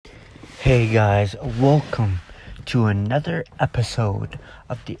Hey guys, welcome to another episode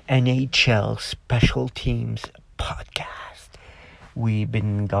of the NHL Special Teams Podcast. We've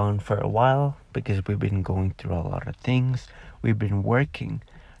been gone for a while because we've been going through a lot of things. We've been working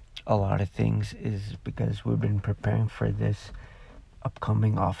a lot of things is because we've been preparing for this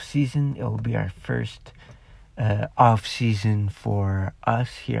upcoming off season. It will be our first off season for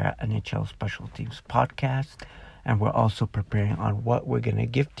us here at NHL Special Teams Podcast. And we're also preparing on what we're gonna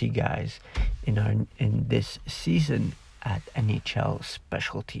give to you guys in this season at NHL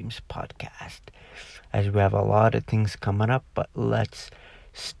Special Teams Podcast, as we have a lot of things coming up. But let's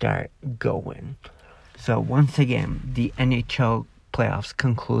start going. So once again, the NHL playoffs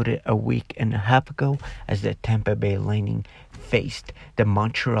concluded a week and a half ago as the Tampa Bay Lightning faced the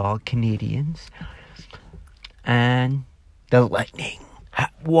Montreal Canadiens, and the Lightning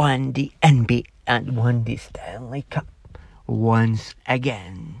won the NBA and won the Stanley Cup once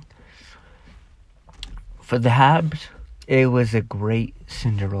again. For the Habs, it was a great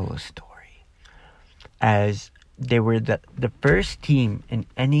Cinderella story, as they were the first team in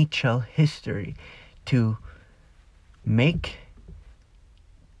NHL history to make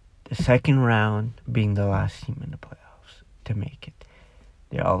the second round, being the last team in the playoffs to make it.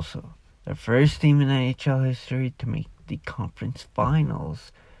 They're also the first team in NHL history to make the conference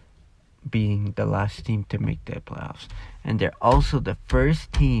finals, being the last team to make the playoffs. And they're also the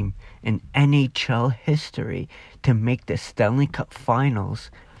first team in NHL history to make the Stanley Cup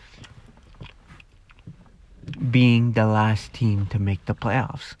finals, being the last team to make the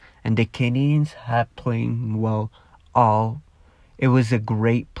playoffs. And the Canadiens have played well all. It was a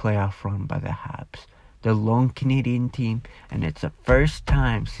great playoff run by the Habs, the lone Canadian team, and it's the first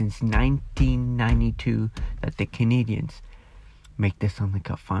time since 1992 that the Canadiens make the Stanley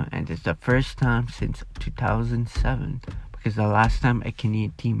Cup final, and it's the first time since 2007, because the last time a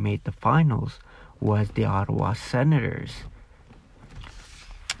Canadian team made the finals was the Ottawa Senators,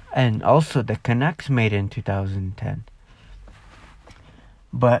 and also the Canucks made it in 2010.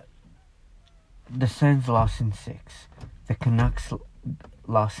 But the Sens lost in 6. The Canucks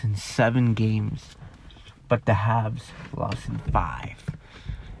lost in 7 games, but the Habs lost in 5.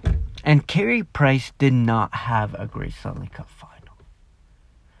 And Carey Price did not have a great Stanley Cup final.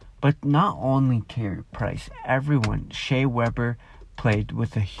 But not only Carey Price, everyone. Shea Weber played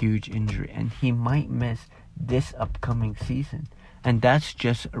with a huge injury, and he might miss this upcoming season. And that's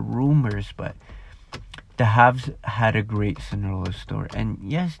just rumors, but the Habs had a great Cinderella story. And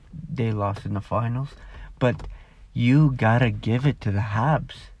yes, they lost in the finals, but you gotta give it to the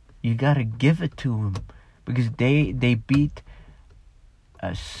Habs. You gotta give it to them, because they beat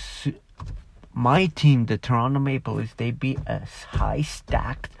my team, the Toronto Maple Leafs. They beat a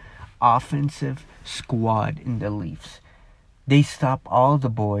high-stacked offensive squad in the Leafs. They stopped all the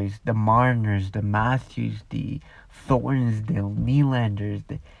boys, the Marners, the Matthews, the Thorns, the Nylanders.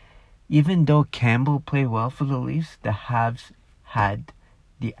 Even though Campbell played well for the Leafs, the Habs had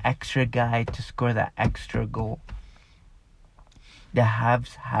the extra guy to score that extra goal. The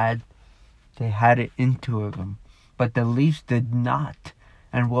Habs had it into them, but the Leafs did not.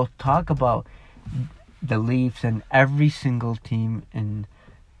 And we'll talk about the Leafs and every single team in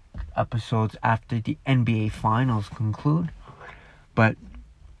episodes after the NBA Finals conclude. But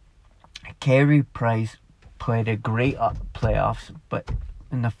Carey Price played a great playoffs, but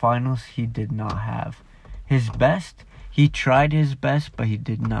in the finals he did not have his best. He tried his best, but he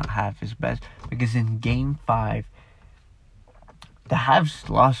did not have his best, because in Game 5, the Habs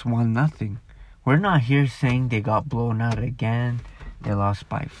lost 1-0. We're not here saying they got blown out again. They lost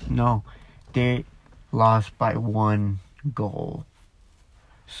by... No, they lost by 1 goal.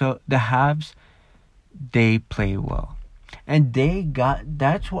 So the Habs, they play well. And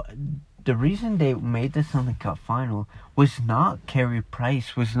that's what... The reason they made the Stanley Cup final was not Carey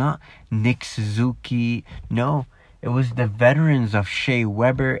Price, was not Nick Suzuki. No, it was the veterans of Shea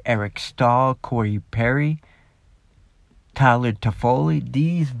Weber, Eric Stahl, Corey Perry, Tyler Toffoli.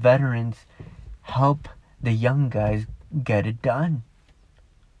 These veterans help the young guys get it done.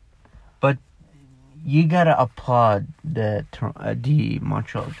 But you gotta applaud the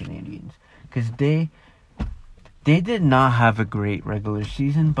Montreal Canadiens, because they did not have a great regular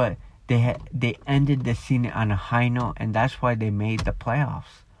season, but they ended the season on a high note, and that's why they made the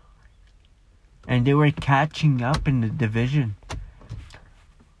playoffs. And they were catching up in the division.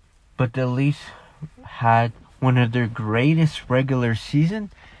 But the Leafs had one of their greatest regular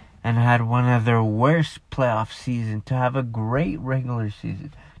season and had one of their worst playoff season. To have a great regular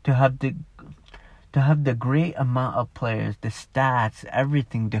season, to have the great amount of players, the stats,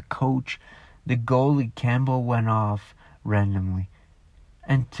 everything, the coach, the goalie Campbell went off randomly.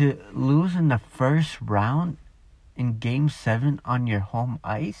 And to lose in the first round in Game 7 on your home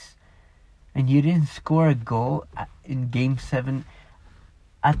ice, and you didn't score a goal in Game 7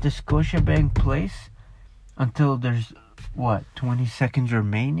 at the Scotiabank Place until there's, 20 seconds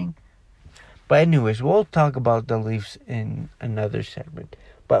remaining? But anyways, we'll talk about the Leafs in another segment.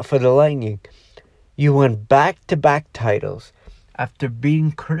 But for the Lightning, you won back-to-back titles after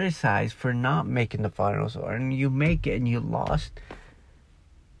being criticized for not making the finals, and you make it and you lost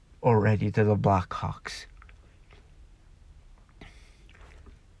already to the Blackhawks.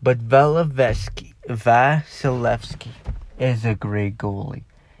 But Vasilevsky is a great goalie.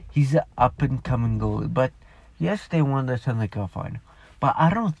 He's an up-and-coming goalie. But yes, they won the Stanley Cup final. But I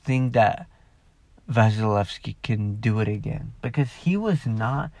don't think that Vasilevsky can do it again. Because he was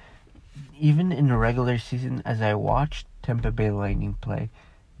not, even in the regular season, as I watched Tampa Bay Lightning play,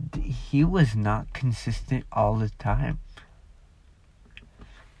 he was not consistent all the time.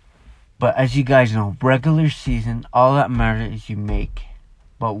 But as you guys know, regular season, all that matters is you make.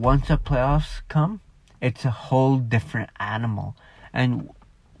 But once the playoffs come, it's a whole different animal. And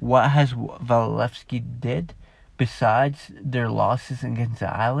what has Vasilevsky did besides their losses against the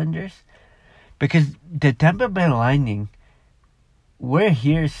Islanders? Because the Tampa Bay Lightning, we're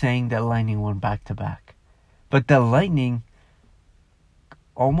here saying that Lightning won back-to-back. But the Lightning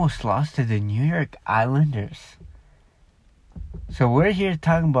almost lost to the New York Islanders. So we're here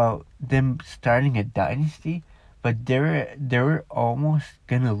talking about them starting a dynasty, but they were almost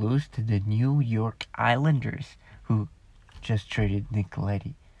gonna lose to the New York Islanders, who just traded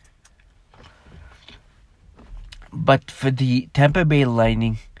Nicoletti. But for the Tampa Bay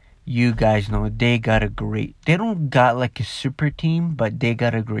Lightning, you guys know they don't got like a super team, but they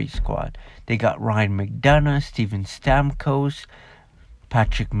got a great squad. They got Ryan McDonough, Steven Stamkos,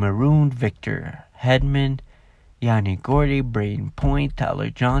 Patrick Maroon, Victor Hedman, Yanni Gordy, Braden Point, Tyler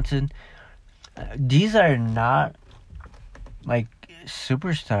Johnson. These are not like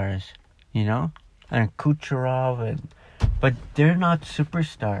superstars, and Kucherov, but they're not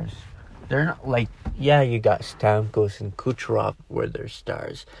superstars. They're not like, you got Stamkos and Kucherov were their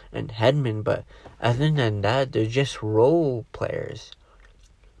stars, and Hedman, but other than that, they're just role players.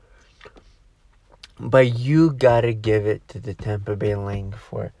 But you gotta give it to the Tampa Bay Lightning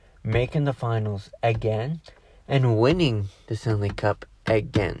for making the finals again and winning the Stanley Cup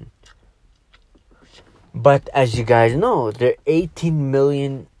again. But as you guys know, they're $18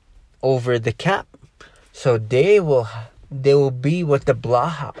 million over the cap, so they will be what the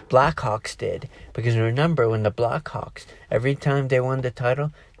Blackhawks did. Because remember, when the Blackhawks, every time they won the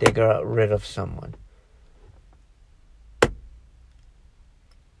title, they got rid of someone.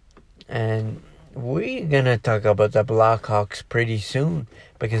 And we're gonna talk about the Blackhawks pretty soon,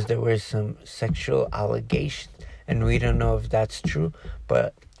 because there were some sexual allegations, and we don't know if that's true,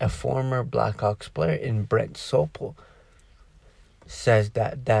 but a former Blackhawks player in Brent Sopel says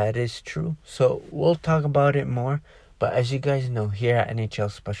that is true. So we'll talk about it more. But as you guys know, here at NHL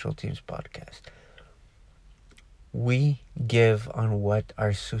Special Teams Podcast, we give on what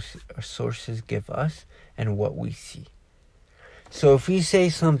our sources give us and what we see. So if we say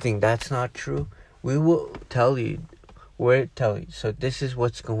something that's not true, we will tell you. So this is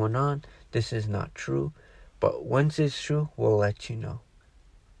what's going on. This is not true. But once it's true, we'll let you know.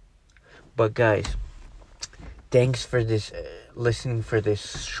 But guys, thanks for this listening for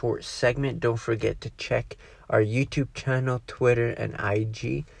this short segment. Don't forget to check our YouTube channel, Twitter, and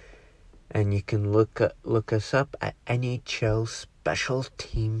IG. And you can look us up at NHL Special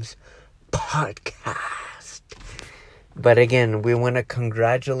Teams Podcast. But again, we want to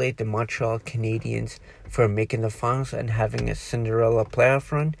congratulate the Montreal Canadiens for making the finals and having a Cinderella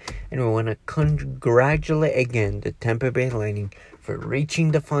playoff run. And we want to congratulate again the Tampa Bay Lightning for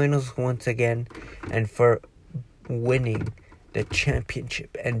reaching the finals once again and for winning the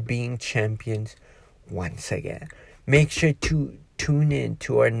championship and being champions once again. Make sure to tune in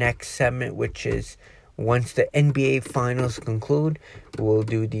to our next segment, which is once the NBA finals conclude, we'll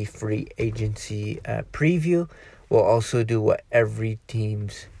do the free agency preview. We'll also do what every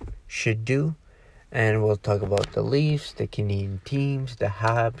teams should do, and we'll talk about the Leafs, the Canadian teams, the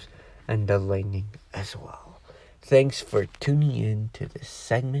Habs, and the Lightning as well. Thanks for tuning in to this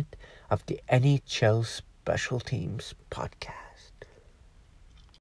segment of the NHL Special Teams Podcast.